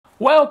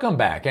Welcome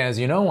back. As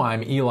you know,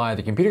 I'm Eli,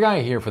 the computer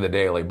guy, here for the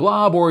Daily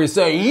Blob, where we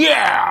say,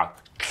 yeah,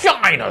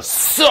 China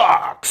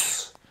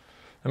sucks.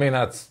 I mean,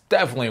 that's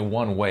definitely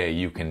one way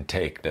you can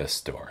take this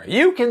story.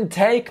 You can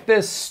take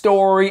this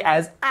story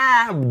as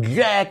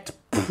abject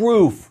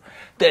proof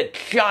that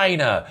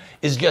China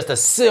is just a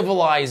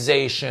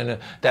civilization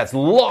that's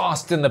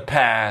lost in the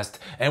past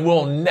and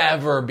will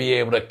never be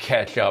able to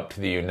catch up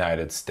to the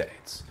United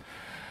States.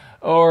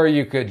 Or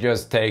you could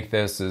just take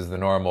this as the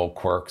normal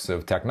quirks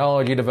of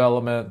technology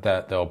development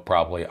that they'll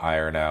probably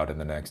iron out in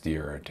the next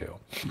year or two.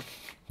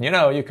 You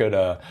know, you could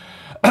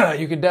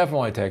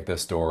definitely take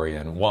this story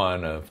in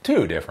one of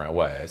two different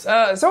ways.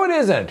 So it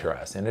is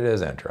interesting.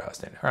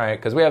 Right?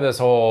 Because we have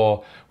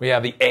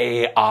the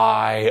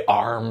AI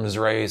arms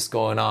race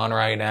going on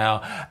right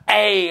now.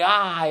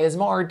 AI is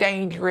more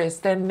dangerous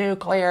than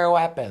nuclear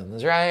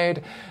weapons,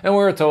 right? And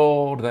we're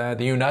told that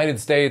the United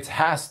States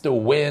has to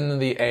win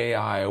the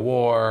AI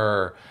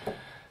war.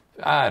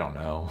 I don't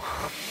know.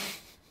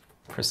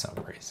 For some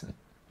reason,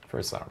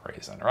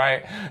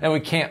 right? And we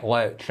can't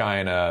let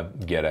China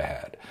get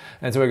ahead.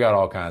 And so we got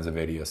all kinds of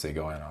idiocy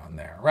going on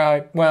there,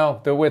 right?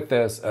 Well, with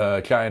this,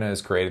 China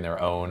is creating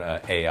their own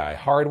AI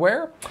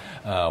hardware.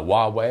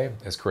 Huawei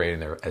is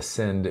creating their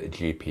Ascend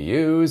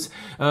GPUs.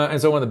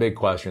 And so one of the big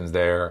questions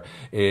there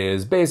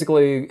is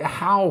basically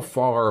how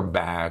far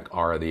back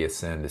are the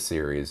Ascend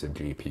series of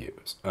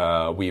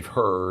GPUs? We've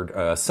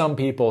heard some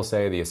people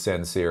say the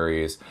Ascend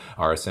series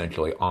are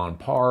essentially on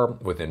par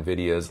with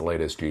Nvidia's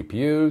latest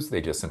GPUs.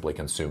 They just simply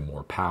consume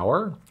more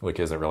power, which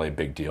isn't really a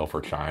big deal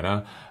for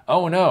China.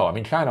 Oh no, I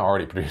mean, China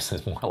already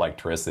produces more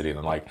electricity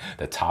than like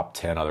the top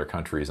 10 other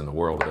countries in the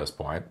world at this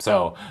point.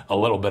 So a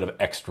little bit of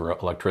extra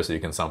electricity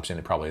consumption,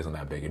 it probably isn't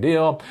that big a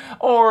deal.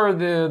 Or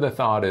the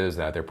thought is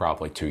that they're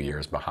probably 2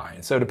 years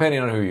behind. So depending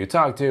on who you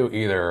talk to,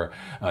 either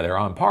they're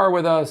on par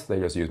with us, they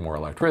just use more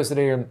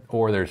electricity,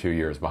 or they're 2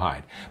 years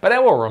behind. But I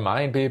will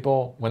remind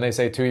people, when they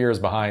say 2 years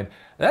behind,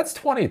 that's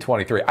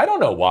 2023. I don't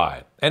know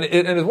why. And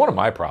it's one of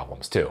my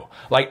problems too.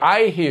 Like,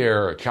 I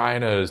hear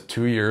China's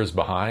 2 years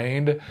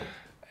behind,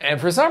 and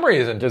for some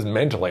reason, just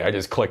mentally, I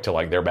just click to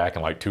like they're back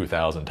in like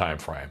 2000 time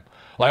frame.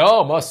 Like,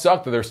 oh, it must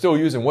suck that they're still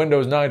using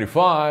Windows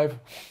 95.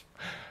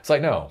 It's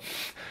like, no.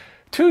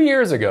 2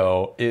 years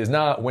ago is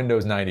not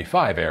Windows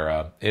 95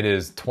 era. It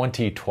is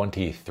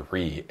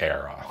 2023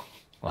 era.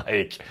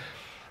 Like,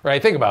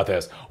 right, think about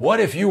this. What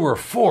if you were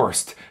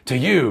forced to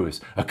use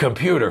a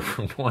computer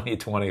from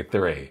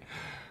 2023?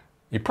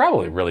 You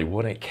probably really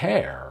wouldn't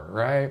care,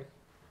 right?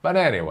 But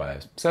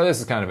anyways, so this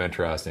is kind of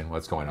interesting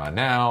what's going on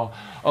now.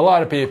 A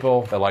lot of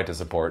people that like to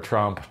support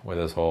Trump with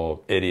this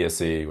whole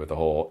idiocy, with the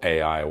whole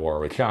AI war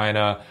with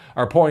China,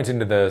 are pointing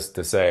to this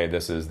to say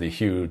this is the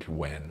huge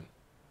win.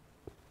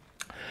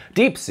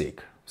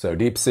 DeepSeek. So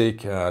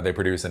DeepSeek, they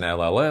produce an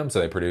LLM, so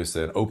they produced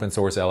an open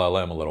source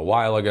LLM a little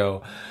while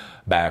ago.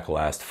 Back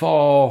last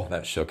fall,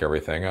 that shook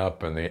everything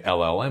up in the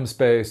LLM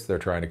space. They're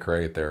trying to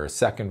create their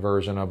second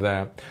version of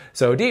that.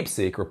 So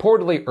DeepSeek,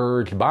 reportedly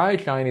urged by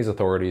Chinese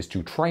authorities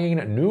to train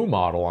a new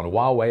model on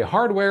Huawei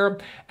hardware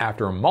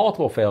after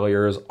multiple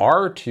failures,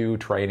 R2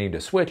 training to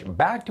switch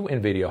back to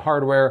Nvidia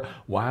hardware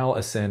while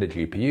Ascend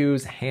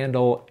GPUs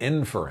handle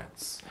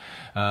inference.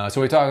 So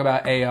we talk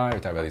about AI, we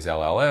talk about these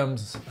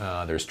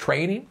LLMs. There's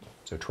training.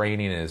 So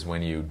training is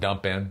when you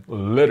dump in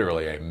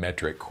literally a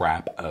metric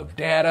crap of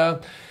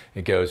data.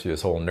 It goes through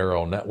this whole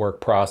neural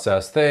network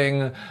process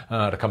thing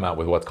to come out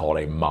with what's called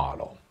a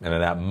model. And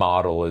then that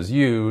model is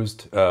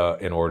used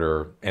in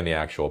the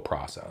actual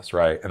process,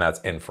 right? And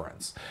that's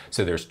inference.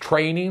 So there's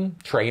training.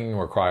 Training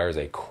requires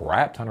a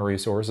crap ton of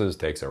resources,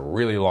 takes a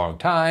really long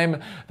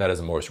time. That is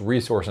the most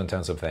resource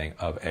intensive thing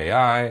of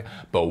AI.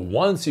 But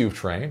once you've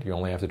trained, you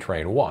only have to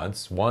train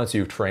once. Once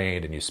you've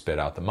trained and you spit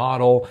out the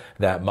model,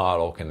 that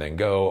model can then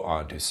go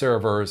onto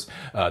servers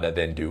that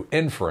then do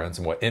inference.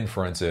 And what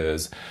inference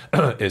is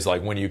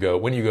like when you go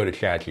to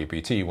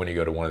ChatGPT, when you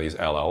go to one of these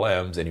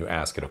LLMs and you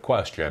ask it a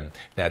question,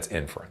 that's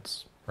inference.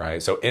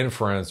 Right? So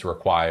inference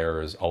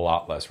requires a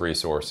lot less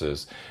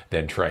resources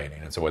than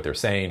training. And so what they're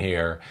saying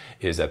here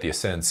is that the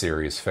Ascend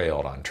series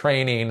failed on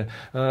training,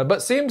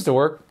 but seems to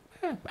work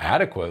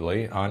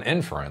adequately on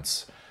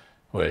inference,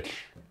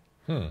 which,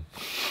 Are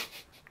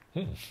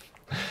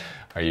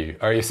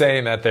you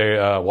saying that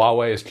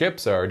Huawei's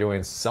chips are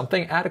doing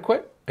something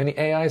adequate in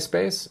the AI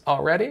space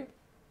already?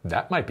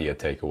 That might be a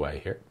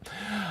takeaway here.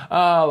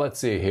 Let's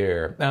see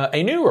here.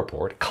 A new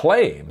report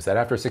claims that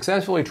after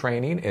successfully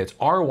training its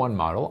R1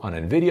 model on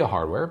Nvidia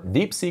hardware,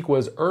 DeepSeek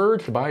was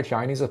urged by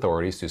Chinese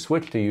authorities to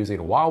switch to using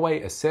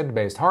Huawei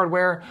Ascend-based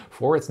hardware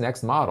for its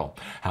next model.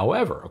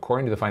 However,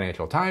 according to the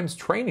Financial Times,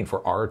 training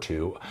for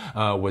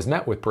R2 was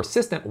met with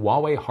persistent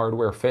Huawei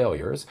hardware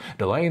failures,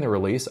 delaying the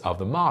release of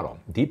the model.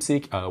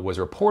 DeepSeek was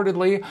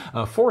reportedly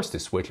forced to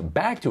switch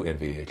back to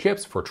Nvidia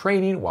chips for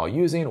training while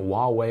using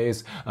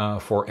Huawei's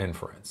for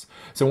inference.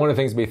 So one of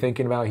the things to be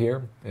thinking about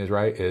here is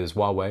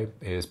Huawei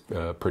is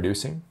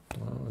producing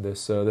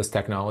this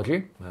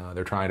technology.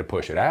 They're trying to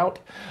push it out.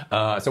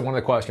 So one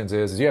of the questions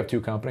is you have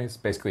two companies.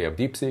 Basically, you have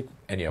DeepSeek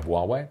and you have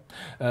Huawei.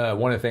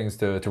 One of the things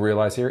to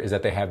realize here is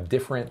that they have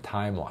different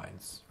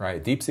timelines,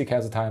 right? DeepSeek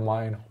has a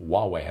timeline.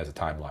 Huawei has a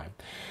timeline.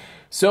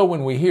 So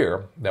when we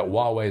hear that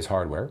Huawei's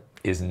hardware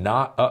is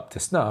not up to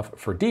snuff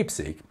for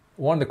DeepSeek,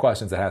 one of the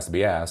questions that has to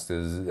be asked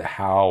is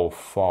how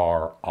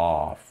far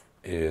off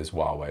is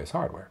Huawei's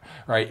hardware,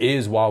 right?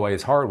 Is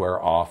Huawei's hardware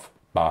off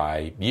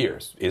by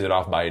years? Is it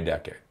off by a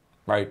decade,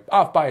 right?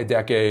 Off by a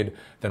decade,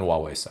 then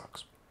Huawei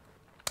sucks.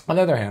 On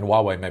the other hand,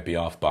 Huawei might be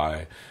off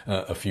by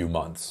a few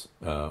months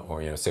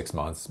or 6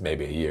 months,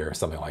 maybe a year,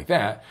 something like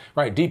that,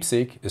 right?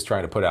 DeepSeek is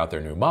trying to put out their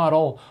new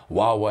model.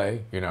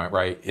 Huawei,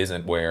 right,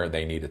 isn't where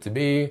they need it to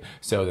be.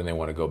 So then they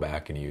want to go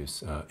back and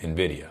use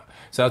Nvidia.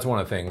 So that's one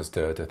of the things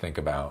to think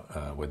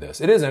about with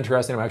this. It is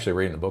interesting. I'm actually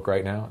reading a book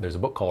right now. There's a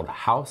book called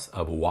House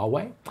of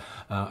Huawei.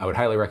 I would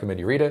highly recommend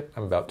you read it.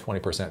 I'm about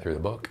 20% through the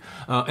book.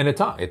 And it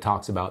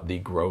talks about the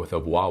growth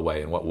of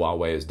Huawei and what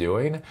Huawei is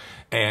doing.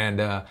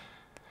 And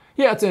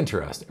yeah, it's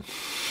interesting.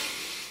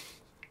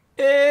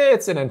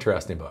 It's an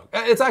interesting book.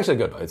 It's actually a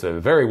good book. It's a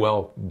very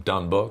well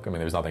done book. I mean,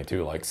 there's nothing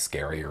too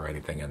scary or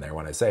anything in there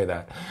when I say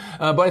that.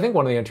 But I think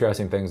one of the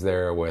interesting things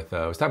there with,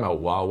 I was talking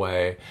about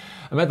Huawei.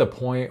 I'm at the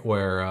point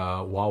where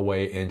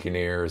Huawei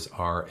engineers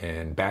are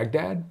in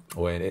Baghdad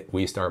when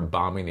we start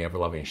bombing the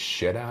ever-loving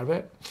shit out of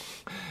it.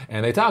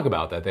 And they talk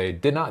about that. They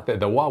did not, the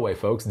Huawei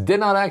folks did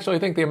not actually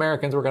think the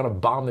Americans were going to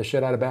bomb the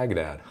shit out of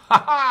Baghdad.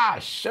 Ha ha!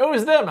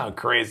 Shows them how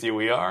crazy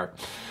we are.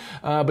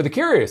 But the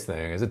curious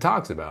thing is it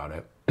talks about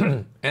it.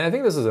 And I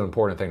think this is an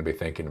important thing to be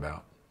thinking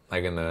about.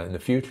 Like in the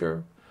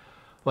future,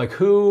 like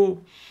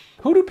who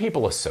do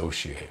people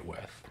associate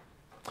with?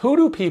 Who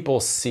do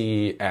people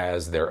see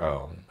as their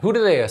own? Who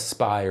do they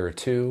aspire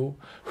to?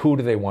 Who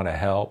do they want to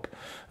help?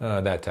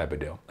 That type of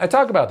deal. I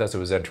talked about this. It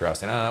was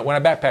interesting. When I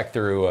backpacked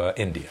through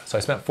India. So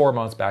I spent 4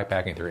 months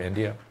backpacking through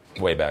India.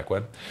 Way back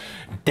when,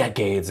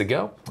 decades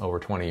ago, over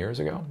 20 years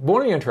ago. But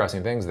one of the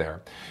interesting things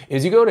there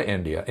is you go to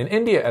India, and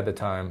India at the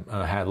time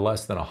had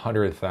less than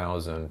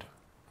 100,000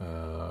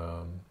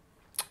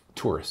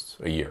 tourists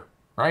a year,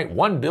 right?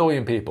 1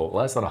 billion people,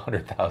 less than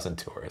 100,000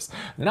 tourists.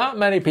 Not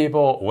many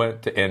people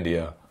went to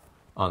India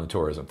on the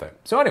tourism thing.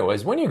 So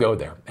anyways, when you go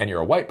there and you're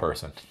a white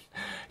person,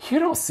 you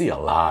don't see a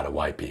lot of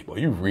white people.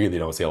 You really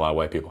don't see a lot of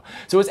white people.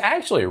 So it's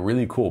actually a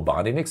really cool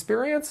bonding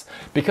experience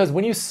because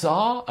when you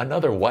saw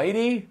another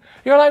whitey,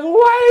 you're like,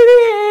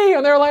 whitey!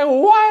 And they're like,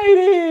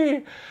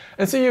 whitey!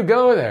 And so you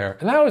go there,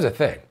 and that was a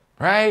thing,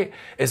 right?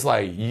 It's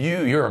like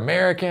you're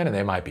American and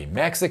they might be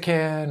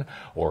Mexican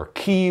or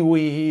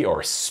Kiwi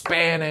or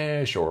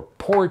Spanish or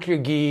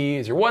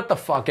Portuguese or what the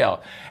fuck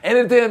else. And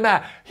it didn't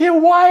matter. You're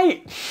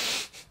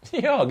white!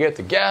 You all get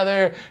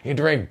together, you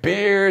drink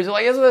beers, you're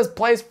like, isn't this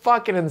place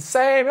fucking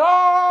insane?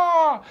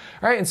 Oh!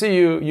 Right? And so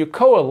you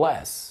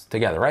coalesce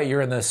together, right? You're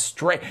in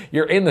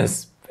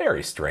this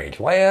very strange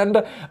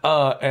land.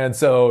 And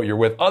so you're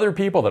with other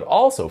people that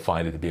also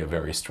find it to be a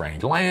very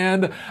strange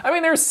land. I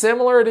mean, they're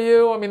similar to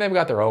you. I mean, they've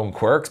got their own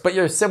quirks, but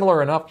you're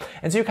similar enough.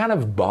 And so you kind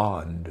of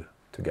bond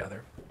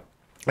together.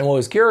 And what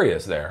was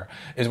curious there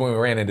is when we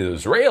ran into the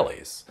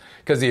Israelis,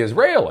 because the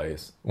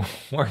Israelis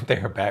weren't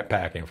there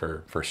backpacking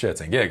for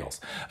shits and giggles.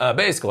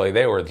 Basically,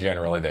 they were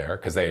generally there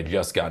because they had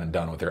just gotten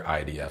done with their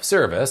IDF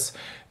service,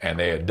 and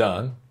they had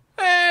done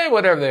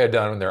whatever they had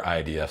done with their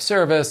IDF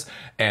service,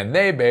 and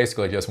they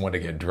basically just wanted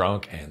to get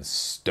drunk and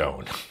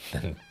stoned.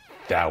 And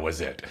that was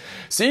it.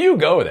 So you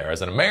go there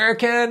as an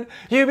American,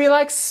 you'd be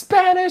like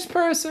Spanish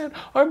person,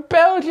 or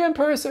Belgian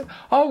person,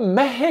 or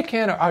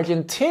Mexican, or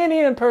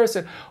Argentinian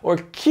person, or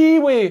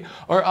Kiwi,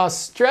 or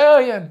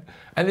Australian.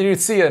 And then you'd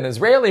see an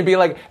Israeli and be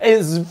like,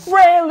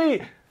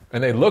 Israeli!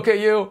 And they look at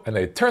you and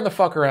they turn the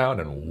fuck around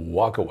and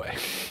walk away.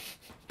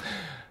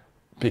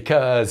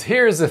 Because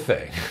here's the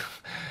thing.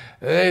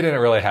 They didn't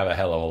really have a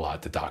hell of a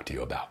lot to talk to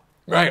you about.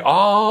 Right?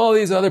 All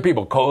these other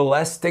people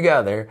coalesced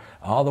together.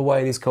 All the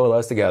whiteys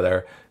coalesced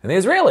together. And the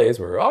Israelis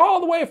were all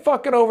the way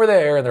fucking over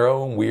there in their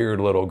own weird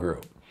little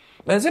group.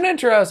 And it's an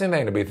interesting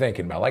thing to be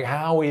thinking about, like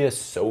how we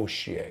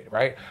associate,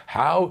 right?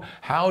 How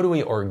do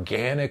we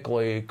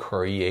organically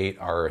create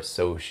our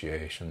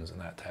associations and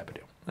that type of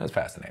deal? That's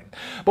fascinating.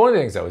 But one of the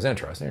things that was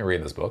interesting, I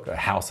read this book, The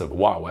House of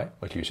Huawei,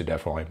 which you should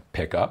definitely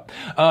pick up.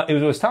 It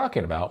was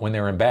talking about when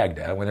they were in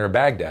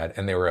Baghdad,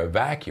 and they were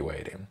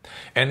evacuating.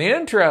 And the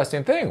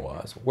interesting thing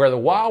was where the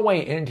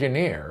Huawei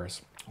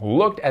engineers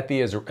looked at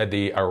the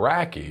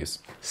Iraqis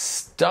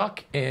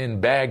stuck in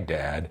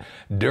Baghdad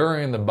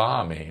during the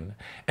bombing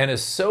and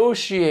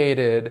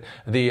associated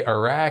the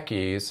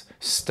Iraqis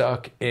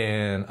stuck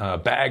in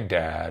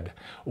Baghdad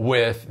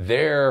with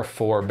their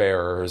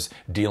forebears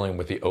dealing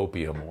with the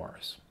opium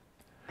wars.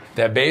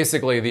 That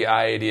basically the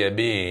idea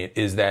being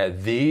is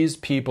that these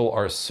people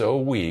are so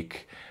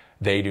weak,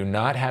 they do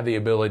not have the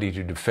ability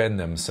to defend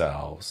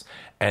themselves,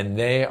 and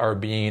they are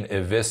being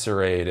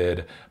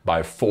eviscerated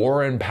by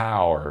foreign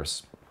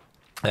powers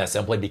that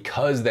simply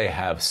because they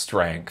have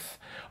strength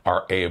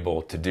are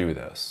able to do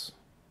this.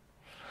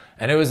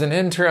 And it was an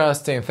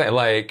interesting thing.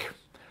 Like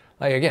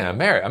again,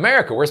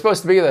 America, we're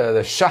supposed to be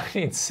the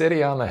shining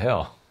city on the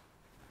hill.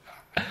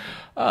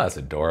 Oh, that's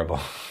adorable.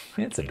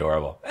 It's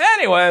adorable.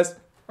 Anyways,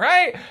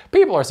 right?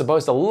 People are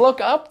supposed to look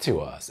up to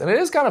us. And it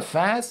is kind of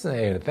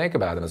fascinating to think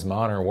about in this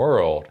modern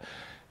world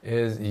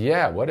is,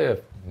 yeah, what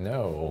if,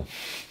 no.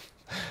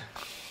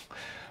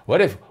 What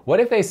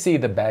if they see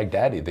the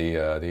Baghdadi,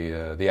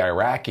 the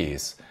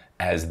Iraqis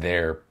as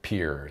their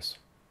peers?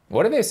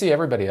 What if they see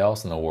everybody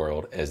else in the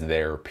world as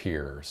their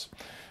peers?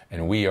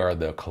 And we are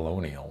the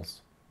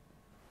colonials?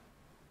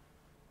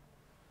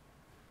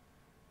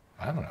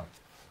 I don't know.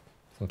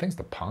 Some things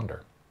to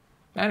ponder.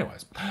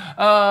 Anyways,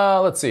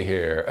 let's see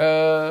here.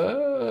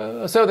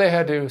 So they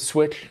had to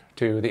switch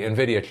to the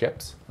Nvidia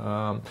chips,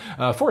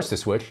 forced to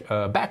switch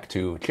back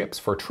to chips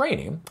for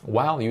training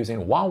while using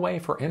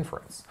Huawei for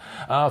inference.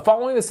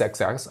 Following the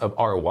success of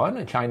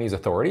R1, Chinese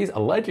authorities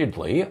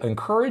allegedly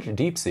encouraged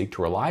DeepSeek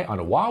to rely on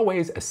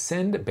Huawei's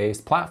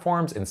Ascend-based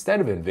platforms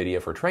instead of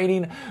Nvidia for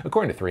training,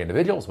 according to 3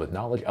 individuals with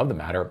knowledge of the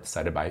matter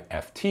cited by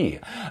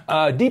FT.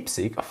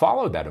 DeepSeek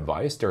followed that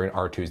advice during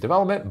R2's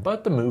development,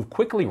 but the move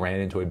quickly ran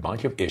into a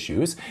bunch of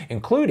issues,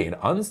 including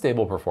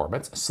unstable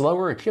performance,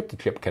 slower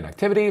chip-to-chip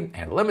connectivity,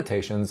 and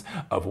limitations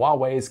of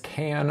Huawei's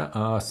CAN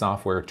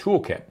software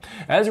toolkit.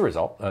 As a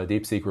result,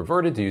 DeepSeek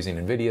reverted to using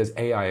NVIDIA's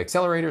AI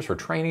accelerators for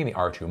training the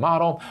R2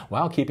 model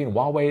while keeping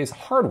Huawei's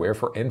hardware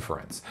for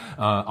inference.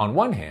 On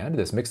one hand,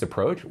 this mixed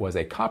approach was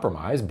a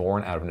compromise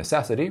born out of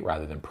necessity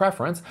rather than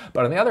preference,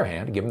 but on the other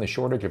hand, given the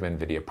shortage of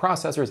NVIDIA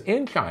processors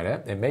in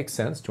China, it makes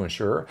sense to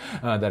ensure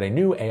that a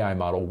new AI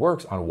model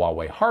works on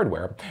Huawei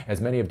hardware,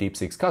 as many of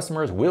DeepSeek's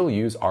customers will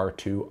use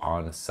R2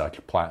 on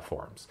such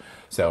platforms.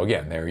 So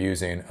again, they're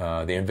using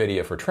the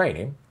NVIDIA for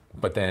training,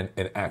 but then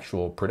in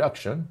actual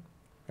production,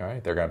 all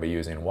right, they're going to be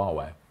using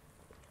Huawei.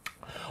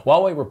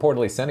 Huawei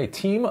reportedly sent a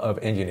team of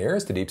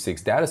engineers to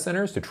DeepSeek's data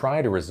centers to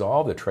try to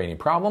resolve the training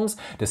problems.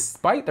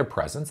 Despite their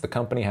presence, the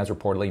company has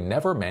reportedly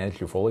never managed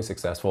to fully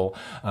successfully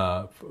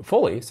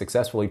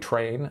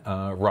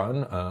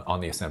run on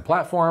the Ascend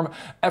platform.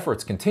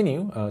 Efforts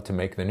continue to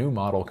make the new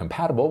model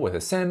compatible with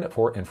Ascend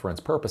for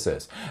inference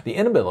purposes. The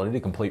inability to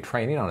complete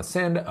training on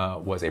Ascend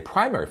was a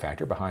primary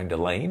factor behind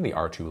delaying the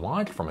R2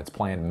 launch from its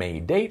planned May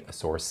date, a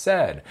source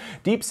said.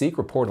 DeepSeek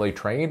reportedly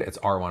trained its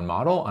R1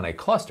 model on a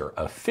cluster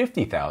of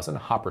 50,000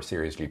 Hopper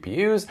series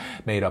GPUs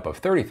made up of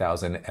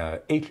 30,000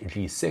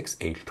 HG6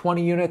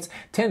 H20 units,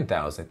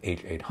 10,000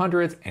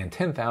 H800s, and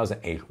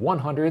 10,000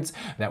 H100s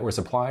that were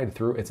supplied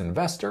through its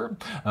investor.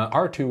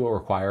 R2 will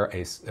require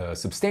a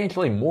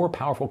substantially more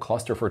powerful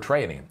cluster for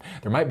training.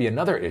 There might be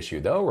another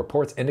issue, though.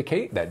 Reports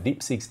indicate that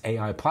DeepSeek's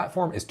AI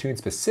platform is tuned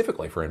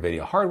specifically for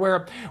NVIDIA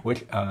hardware,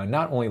 which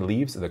not only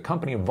leaves the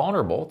company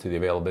vulnerable to the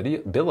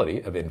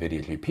availability of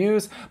NVIDIA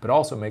GPUs, but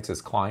also makes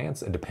its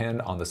clients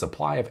depend on the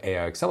supply of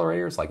AI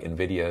accelerators like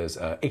NVIDIA's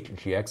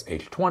HGX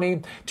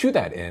H20. To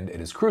that end, it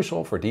is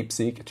crucial for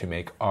DeepSeek to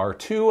make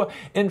R2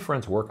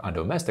 inference work on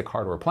domestic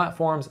hardware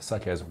platforms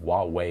such as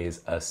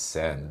Huawei's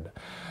Ascend.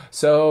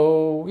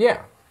 So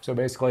yeah, so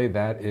basically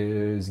that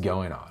is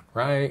going on,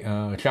 right?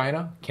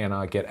 China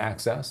cannot get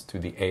access to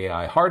the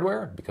AI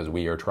hardware because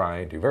we are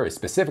very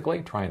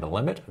specifically trying to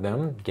limit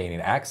them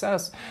gaining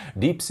access.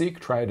 DeepSeek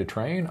tried to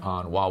train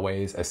on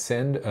Huawei's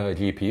Ascend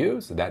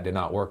GPUs. That did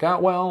not work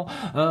out well,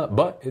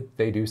 but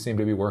they do seem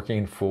to be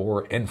working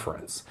for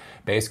inference.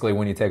 Basically,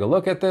 when you take a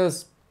look at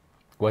this,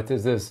 what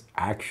does this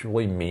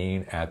actually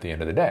mean at the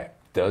end of the day?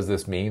 Does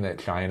this mean that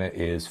China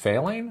is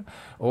failing,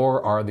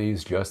 or are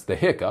these just the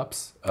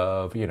hiccups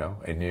of,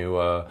 a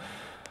new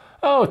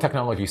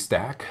technology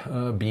stack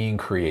being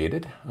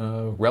created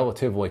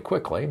relatively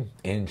quickly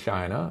in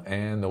China,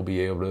 and they'll be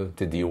able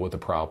to deal with the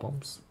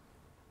problems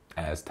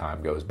as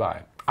time goes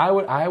by? I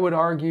would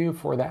argue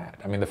for that.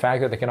 I mean, the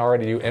fact that they can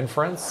already do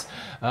inference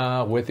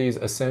with these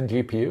Ascend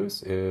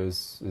GPUs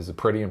is a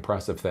pretty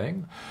impressive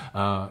thing.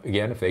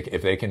 Again,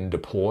 if they can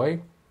deploy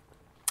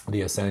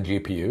the Ascend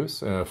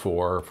GPUs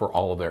for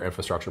all of their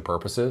infrastructure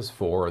purposes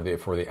for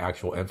the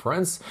actual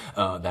inference,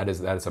 that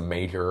is a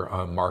major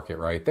market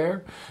right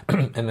there.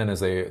 And then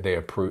as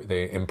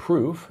they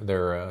improve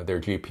their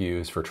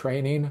GPUs for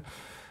training,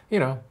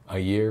 a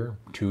year,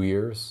 2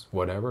 years,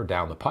 whatever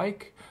down the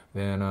pike,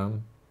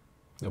 then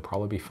they'll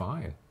probably be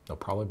fine.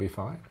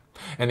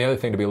 And the other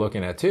thing to be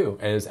looking at too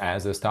is,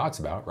 as this talks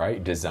about,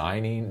 right,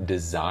 designing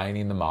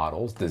the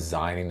models,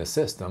 designing the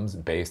systems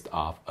based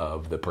off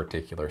of the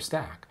particular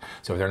stack.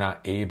 So if they're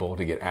not able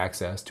to get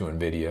access to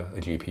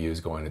NVIDIA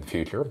GPUs going into the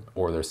future,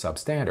 or they're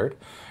substandard,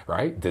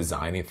 right,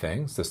 designing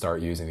things to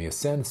start using the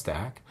Ascend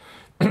stack.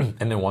 And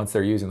then once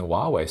they're using the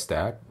Huawei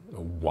stack,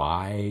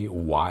 why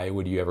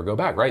would you ever go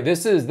back, right?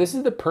 This is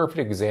the perfect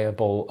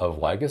example of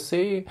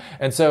legacy.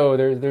 And so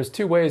there's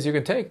two ways you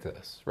can take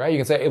this, right? You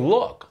can say, hey,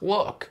 look,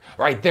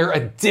 right? They're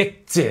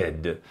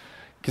addicted.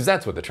 Because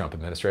that's what the Trump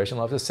administration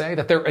loves to say,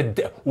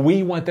 that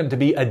we want them to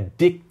be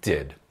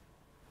addicted.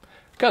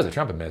 Because the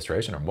Trump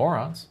administration are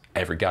morons.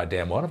 Every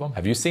goddamn one of them.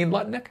 Have you seen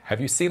Lutnick? Have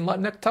you seen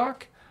Lutnick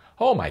talk?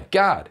 Oh my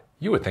God.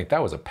 You would think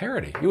that was a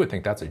parody. You would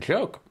think that's a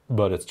joke.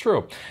 but it's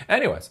true.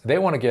 Anyways, they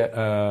want to get,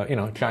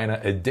 China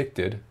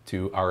addicted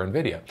to our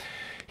Nvidia.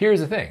 Here's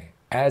the thing,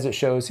 as it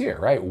shows here,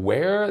 right?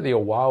 Where the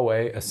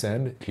Huawei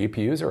Ascend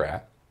GPUs are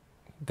at,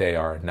 they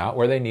are not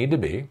where they need to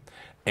be.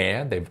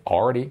 And they've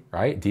already,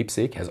 right?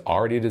 DeepSeek has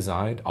already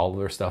designed all of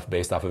their stuff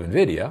based off of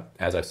Nvidia,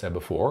 as I've said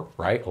before,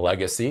 right?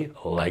 Legacy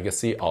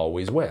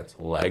always wins.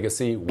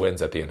 Legacy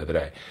wins at the end of the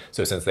day.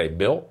 So since they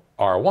built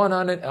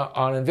R1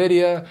 on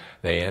Nvidia,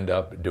 they end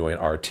up doing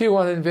R2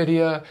 on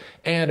Nvidia.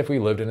 And if we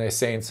lived in a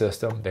sane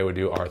system, they would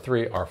do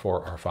R3,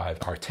 R4, R5,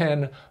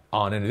 R10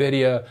 on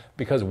Nvidia,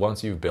 because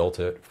once you've built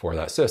it for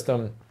that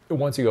system,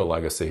 once you go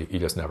legacy, you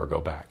just never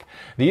go back.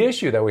 The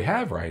issue that we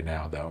have right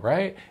now, though,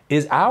 right,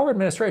 is our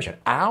administration,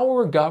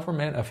 our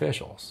government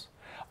officials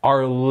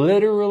are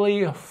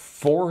literally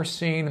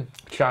forcing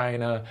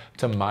China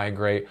to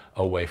migrate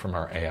away from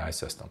our AI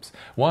systems.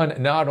 One,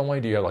 not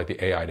only do you have like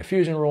the AI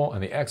diffusion rule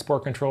and the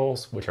export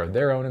controls, which are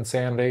their own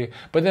insanity,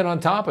 but then on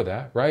top of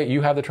that, right,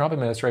 you have the Trump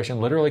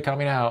administration literally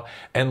coming out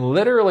and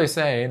literally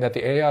saying that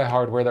the AI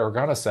hardware that we're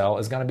going to sell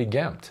is going to be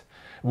gimped.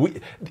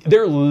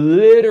 They're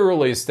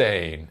literally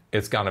saying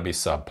it's going to be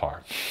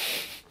subpar.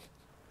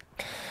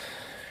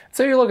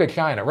 So you look at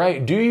China,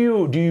 right? Do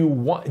you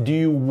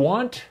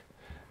want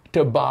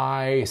to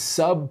buy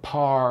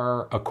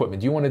subpar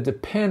equipment? Do you want to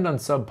depend on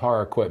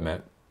subpar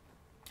equipment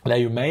that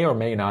you may or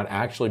may not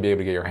actually be able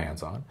to get your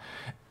hands on?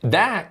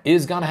 That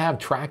is going to have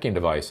tracking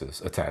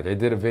devices attached. I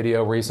did a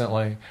video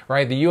recently,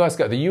 right? The U.S.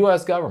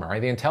 government, right?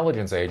 The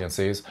intelligence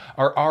agencies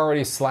are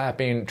already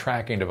slapping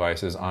tracking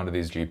devices onto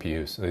these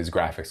GPUs, these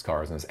graphics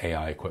cards, and this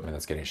AI equipment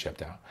that's getting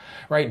shipped out,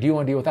 right? Do you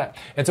want to deal with that?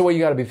 And so what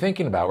you got to be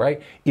thinking about,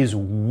 right, is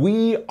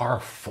we are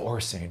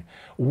forcing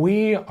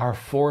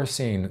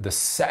the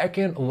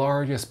second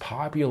largest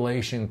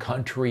population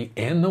country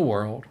in the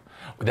world,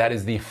 that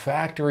is the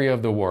factory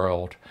of the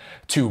world,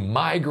 to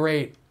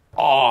migrate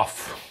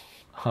off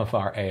of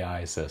our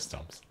AI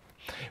systems,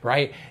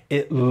 right?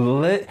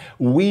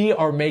 We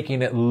are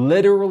making it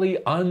literally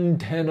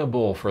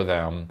untenable for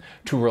them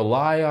to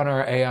rely on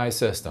our AI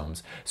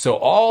systems. So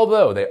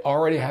although they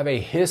already have a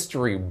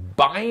history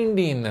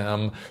binding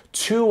them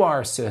to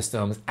our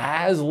systems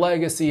as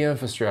legacy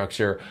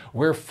infrastructure,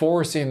 we're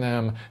forcing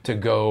them to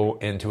go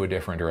into a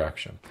different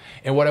direction.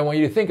 And what I want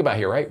you to think about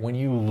here, right? When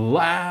you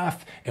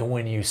laugh and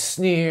when you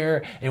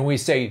sneer and we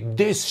say,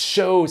 this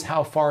shows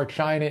how far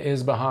China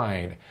is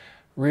behind,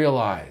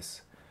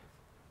 realize,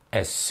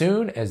 as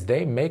soon as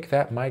they make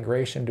that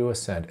migration to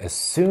Ascend, as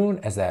soon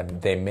as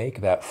they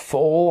make that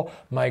full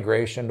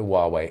migration to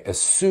Huawei, as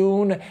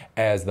soon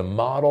as the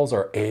models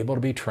are able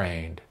to be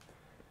trained,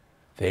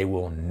 they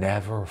will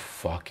never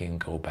fucking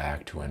go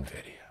back to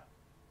Nvidia.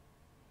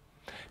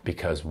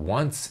 Because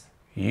once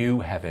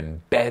you have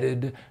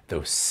embedded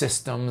those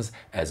systems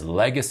as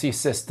legacy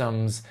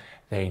systems,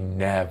 they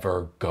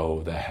never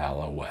go the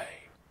hell away.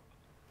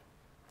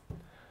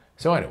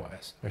 So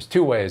anyways, there's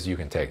two ways you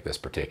can take this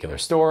particular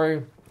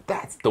story.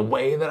 That's the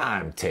way that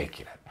I'm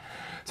taking it.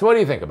 So what do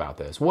you think about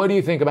this? What do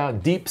you think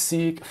about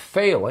DeepSeek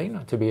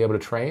failing to be able to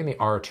train the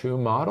R2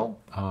 model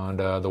on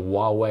the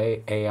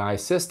Huawei AI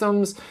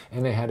systems,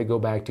 and they had to go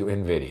back to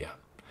Nvidia?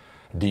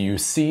 Do you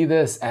see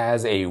this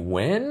as a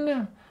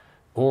win,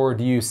 or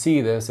do you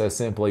see this as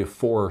simply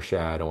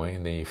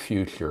foreshadowing the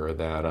future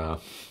that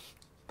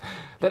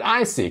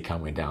I see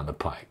coming down the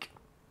pike?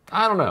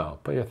 I don't know.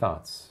 Put your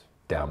thoughts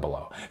down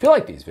below. If you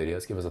like these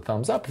videos, give us a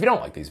thumbs up. If you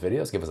don't like these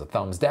videos, give us a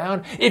thumbs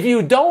down. If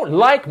you don't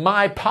like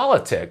my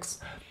politics,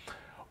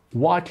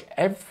 watch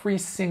every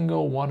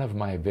single one of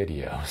my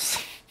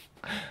videos.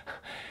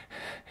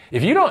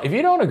 If you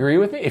don't agree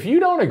with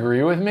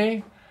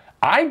me,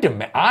 I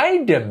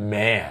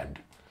demand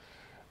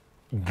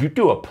you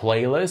do a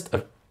playlist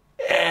of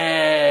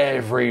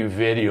every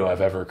video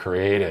I've ever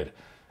created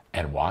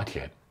and watch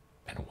it.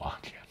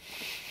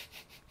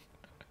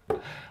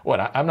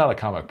 What? I'm not a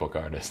comic book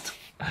artist.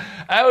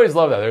 I always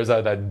love that. There's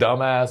that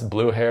dumbass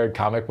blue-haired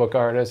comic book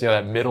artist,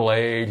 that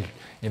middle-aged,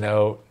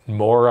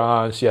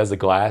 moron. She has the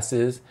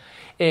glasses.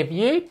 If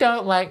you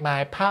don't like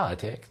my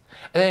politics,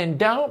 then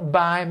don't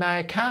buy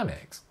my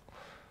comics.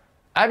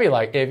 I'd be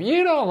like, if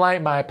you don't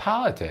like my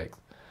politics,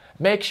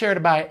 make sure to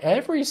buy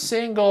every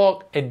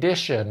single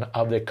edition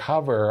of the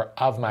cover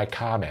of my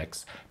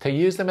comics to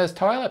use them as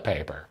toilet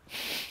paper.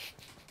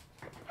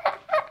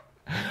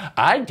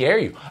 I dare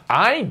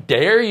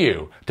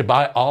you to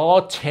buy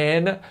all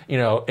 10,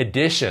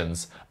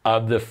 editions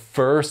of the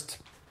first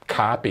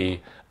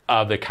copy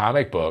of the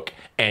comic book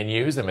and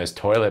use them as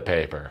toilet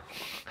paper.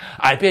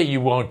 I bet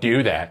you won't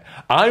do that.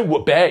 I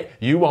bet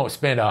you won't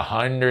spend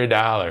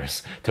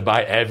 $100 to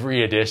buy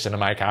every edition of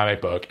my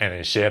comic book and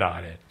then shit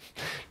on it.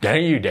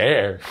 Don't you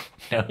dare.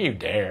 Don't you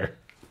dare.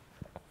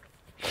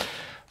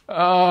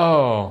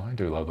 Oh, I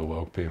do love the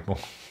woke people.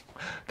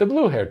 The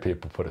blue-haired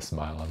people put a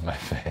smile on my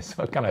face.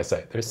 What can I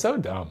say? They're so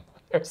dumb.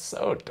 They're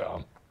so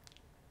dumb.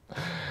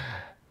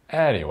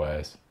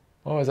 Anyways,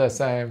 what was I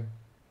saying?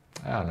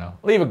 I don't know.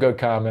 Leave a good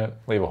comment.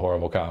 Leave a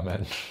horrible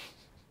comment.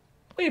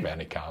 Leave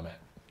any comment.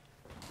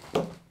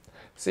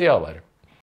 See y'all later.